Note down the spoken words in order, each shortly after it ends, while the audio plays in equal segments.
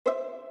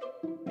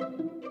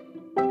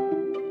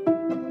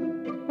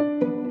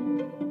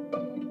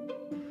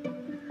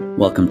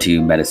Welcome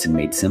to Medicine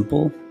Made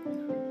Simple,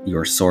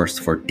 your source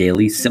for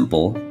daily,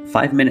 simple,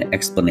 5-minute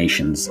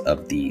explanations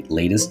of the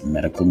latest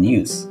medical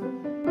news.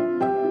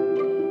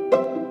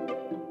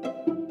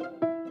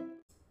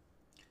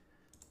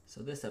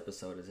 So this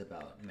episode is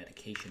about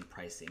medication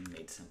pricing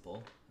made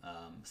simple.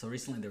 So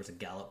recently there was a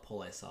Gallup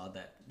poll I saw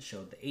that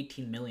showed that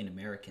 18 million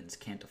Americans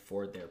can't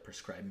afford their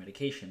prescribed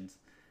medications.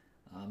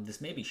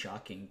 This may be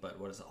shocking, but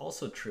what is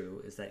also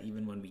true is that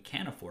even when we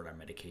can afford our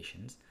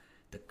medications,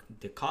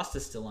 the cost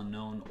is still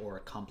unknown or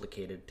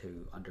complicated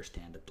to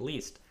understand at the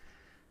least.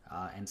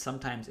 And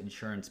sometimes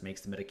insurance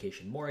makes the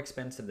medication more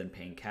expensive than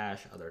paying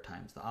cash, other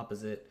times the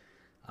opposite.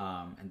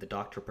 And the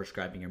doctor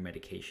prescribing your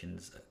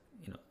medications,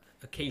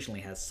 occasionally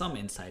has some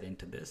insight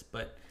into this,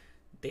 but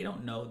they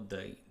don't know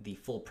the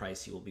full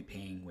price you will be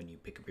paying when you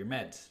pick up your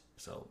meds.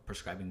 So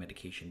prescribing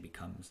medication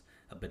becomes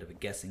a bit of a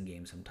guessing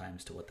game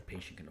sometimes to what the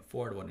patient can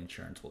afford, what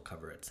insurance will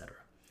cover, etc.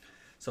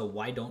 So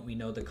why don't we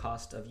know the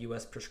cost of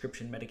U.S.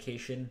 prescription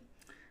medication?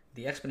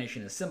 The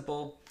explanation is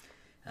simple.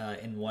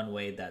 In one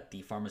way, that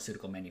the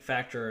pharmaceutical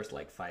manufacturers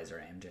like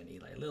Pfizer, Amgen,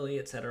 Eli Lilly,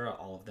 etc.,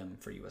 all of them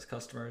for U.S.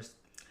 customers,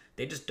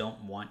 they just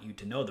don't want you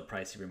to know the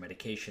price of your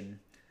medication.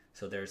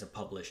 So there's a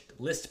published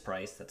list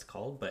price that's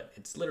called, but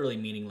it's literally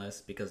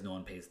meaningless because no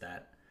one pays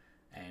that.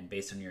 And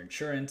based on your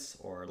insurance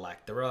or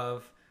lack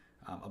thereof,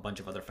 a bunch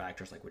of other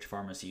factors like which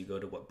pharmacy you go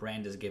to, what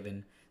brand is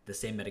given, the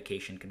same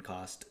medication can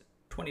cost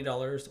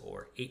 $20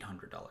 or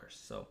 $800.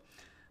 So,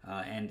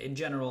 and in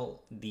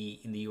general,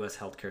 in the U.S.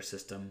 healthcare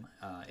system,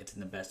 it's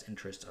in the best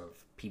interest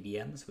of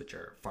PBMs, which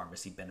are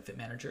pharmacy benefit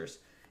managers,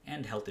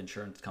 and health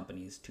insurance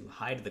companies to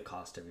hide the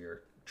cost of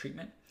your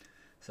treatment.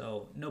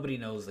 So nobody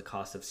knows the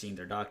cost of seeing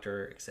their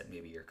doctor except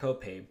maybe your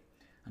copay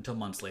until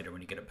months later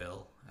when you get a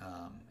bill.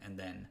 And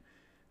then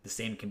the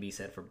same can be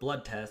said for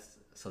blood tests.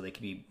 So they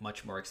can be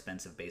much more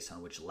expensive based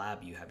on which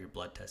lab you have your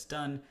blood test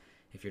done.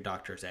 If your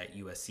doctor's at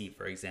USC,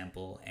 for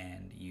example,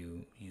 and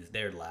you use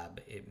their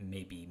lab, it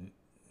may be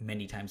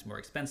many times more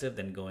expensive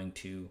than going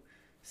to,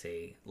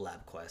 say,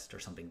 LabQuest or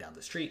something down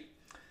the street.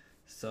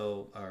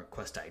 So, or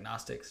Quest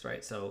Diagnostics,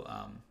 right? So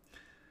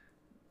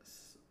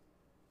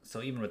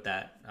even with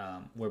that,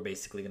 we're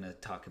basically going to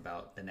talk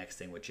about the next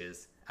thing, which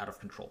is out of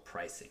control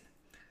pricing.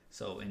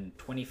 So in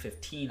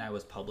 2015, I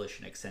was published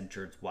in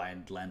Accenture's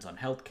Wide Lens on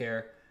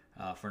Healthcare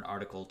for an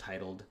article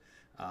titled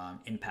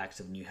Impacts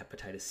of New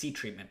Hepatitis C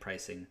Treatment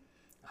Pricing.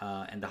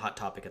 And the hot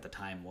topic at the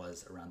time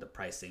was around the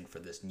pricing for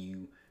this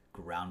new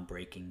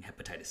groundbreaking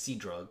hepatitis C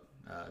drug.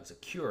 It was a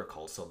cure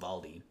called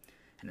Sovaldi,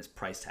 and its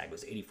price tag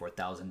was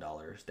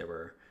 $84,000. There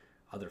were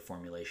other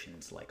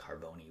formulations like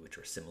Harvoni, which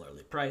were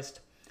similarly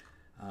priced.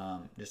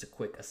 Just a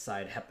quick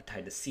aside,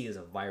 hepatitis C is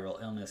a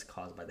viral illness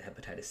caused by the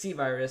hepatitis C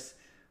virus.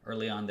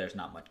 Early on, there's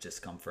not much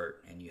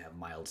discomfort, and you have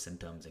mild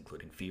symptoms,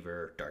 including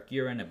fever, dark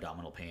urine,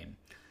 abdominal pain.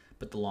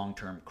 But the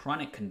long-term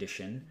chronic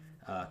condition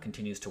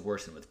continues to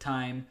worsen with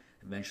time,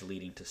 eventually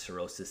leading to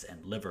cirrhosis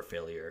and liver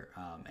failure,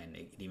 and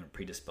it even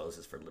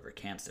predisposes for liver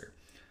cancer.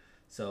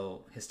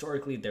 So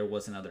historically, there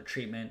was another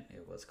treatment.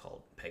 It was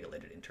called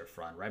pegylated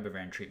interferon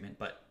ribavirin treatment,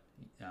 but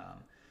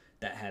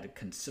that had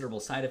considerable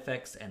side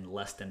effects and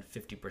less than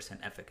 50%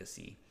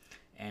 efficacy.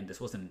 And this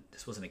wasn't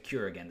a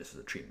cure again, this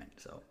was a treatment.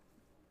 So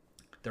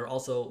there are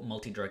also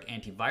multi-drug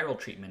antiviral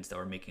treatments that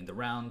were making the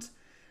rounds,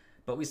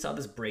 but we saw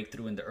this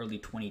breakthrough in the early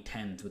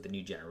 2010s with the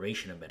new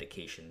generation of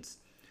medications.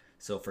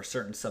 So for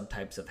certain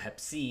subtypes of Hep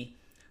C,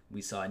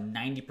 we saw a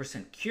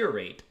 90% cure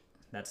rate.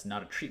 That's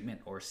not a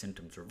treatment or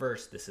symptoms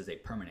reverse. This is a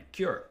permanent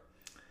cure.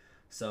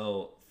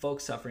 So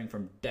folks suffering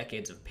from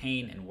decades of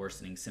pain and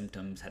worsening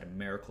symptoms had a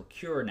miracle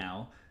cure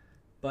now,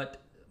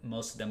 but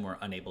most of them were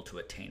unable to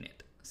attain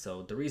it.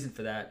 So the reason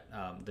for that,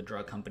 the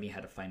drug company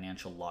had a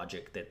financial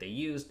logic that they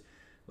used,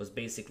 was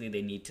basically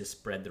they need to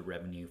spread the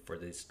revenue for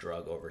this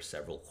drug over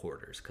several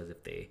quarters, because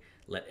if they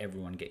let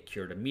everyone get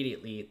cured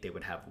immediately, they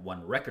would have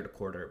one record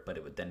quarter, but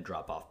it would then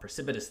drop off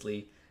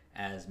precipitously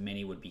as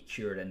many would be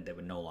cured and they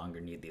would no longer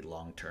need the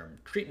long-term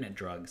treatment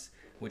drugs,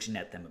 which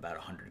net them about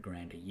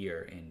 $100,000 a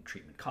year in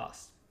treatment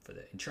costs for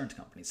the insurance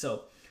company.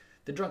 So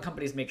the drug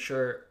companies make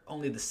sure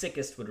only the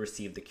sickest would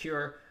receive the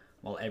cure,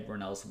 while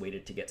everyone else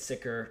waited to get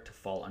sicker to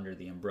fall under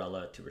the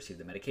umbrella to receive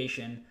the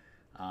medication.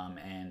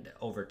 And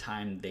over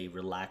time, they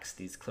relaxed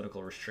these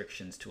clinical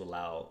restrictions to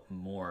allow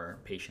more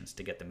patients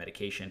to get the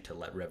medication, to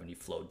let revenue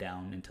flow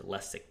down into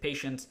less sick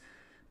patients.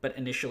 But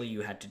initially,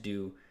 you had to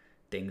do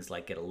things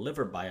like get a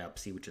liver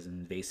biopsy, which is an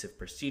invasive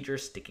procedure,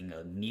 sticking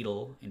a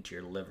needle into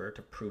your liver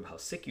to prove how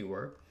sick you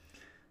were.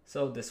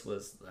 So this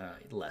was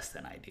less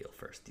than ideal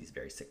for these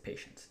very sick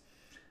patients.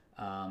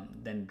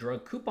 Then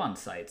drug coupon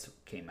sites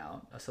came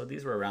out. So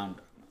these were around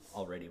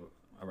already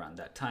around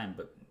that time,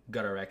 but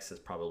GoodRx is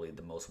probably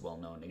the most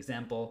well-known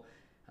example.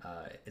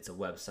 It's a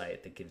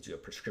website that gives you a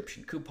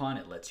prescription coupon.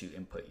 It lets you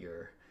input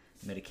your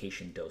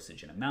medication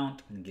dosage and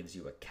amount and gives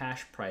you a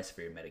cash price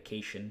for your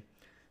medication.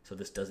 So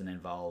this doesn't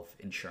involve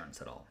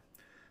insurance at all.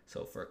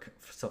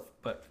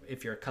 But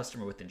if you're a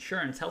customer with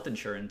insurance, health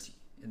insurance,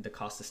 the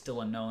cost is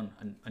still unknown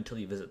until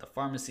you visit the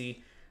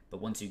pharmacy. But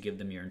once you give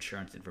them your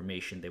insurance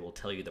information, they will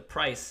tell you the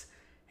price,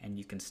 and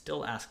you can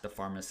still ask the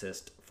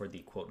pharmacist for the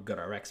quote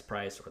GoodRx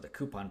price or the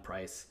coupon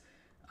price,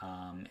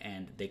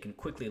 and they can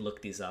quickly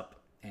look these up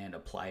and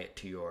apply it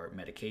to your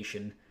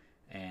medication.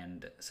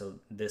 And so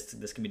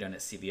this can be done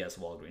at CVS,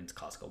 Walgreens,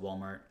 Costco,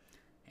 Walmart,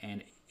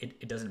 and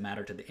it doesn't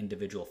matter to the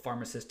individual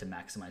pharmacist to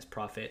maximize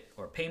profit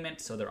or payment,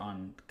 so they're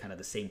on kind of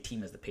the same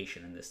team as the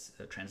patient in this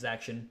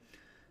transaction.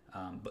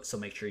 But so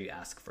make sure you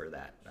ask for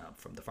that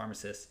from the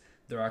pharmacist.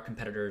 There are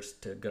competitors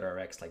to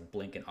GoodRx like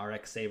Blink and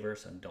RxSaver,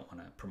 so I don't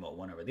want to promote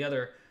one over the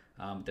other.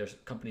 There's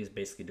companies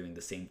basically doing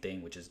the same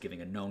thing, which is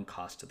giving a known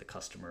cost to the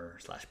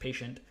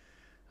customer/patient,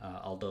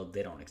 although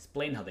they don't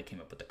explain how they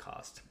came up with the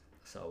cost.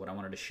 So what I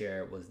wanted to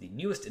share was the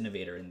newest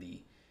innovator in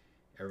the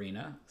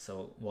arena.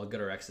 So while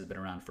GoodRx has been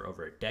around for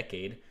over a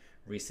decade,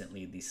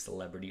 recently the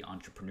celebrity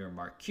entrepreneur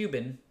Mark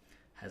Cuban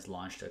has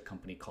launched a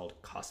company called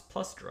Cost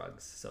Plus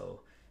Drugs. So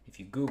if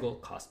you Google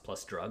Cost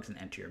Plus Drugs and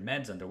enter your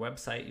meds on their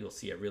website, you'll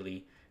see a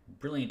really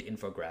brilliant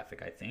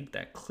infographic, I think,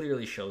 that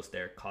clearly shows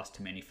their cost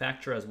to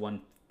manufacture as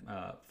one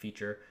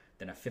feature,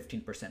 then a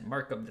 15%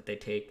 markup that they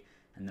take,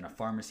 and then a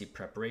pharmacy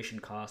preparation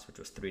cost, which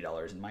was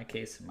 $3 in my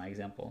case, in my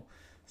example.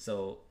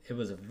 So it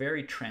was a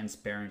very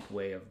transparent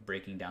way of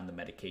breaking down the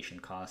medication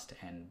cost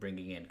and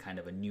bringing in kind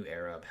of a new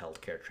era of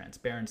healthcare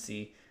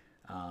transparency.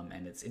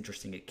 And it's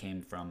interesting, it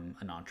came from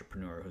an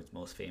entrepreneur who's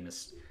most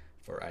famous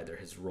for either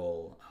his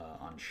role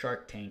on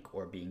Shark Tank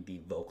or being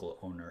the vocal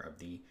owner of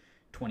the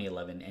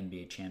 2011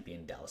 NBA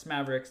champion Dallas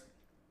Mavericks.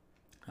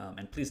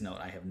 And please note,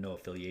 I have no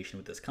affiliation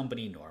with this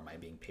company, nor am I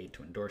being paid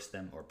to endorse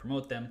them or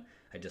promote them.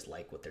 I just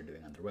like what they're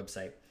doing on their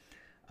website.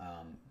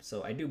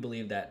 So I do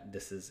believe that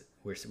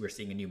we're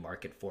seeing a new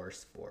market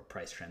force for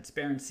price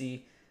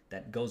transparency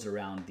that goes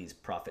around these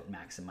profit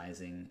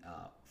maximizing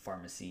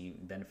pharmacy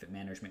benefit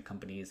management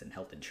companies and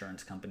health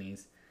insurance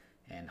companies.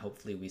 And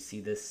hopefully we see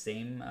this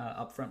same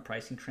upfront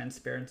pricing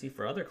transparency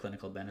for other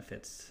clinical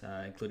benefits,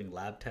 including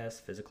lab tests,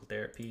 physical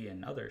therapy,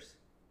 and others.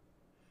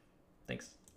 Thanks.